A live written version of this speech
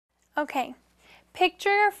Okay, picture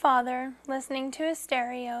your father listening to his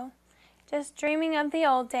stereo, just dreaming of the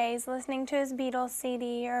old days, listening to his Beatles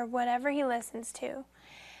CD or whatever he listens to.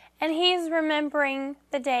 And he's remembering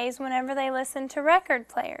the days whenever they listened to record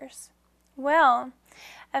players. Well,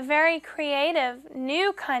 a very creative,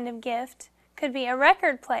 new kind of gift could be a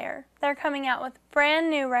record player. They're coming out with brand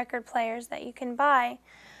new record players that you can buy.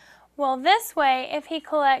 Well, this way, if he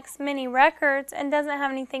collects many records and doesn't have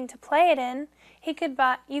anything to play it in, you could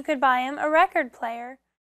buy him a record player.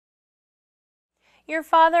 Your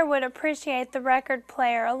father would appreciate the record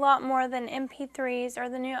player a lot more than MP3s or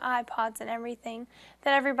the new iPods and everything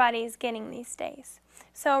that everybody is getting these days.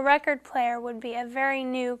 So a record player would be a very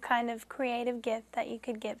new kind of creative gift that you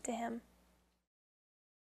could give to him.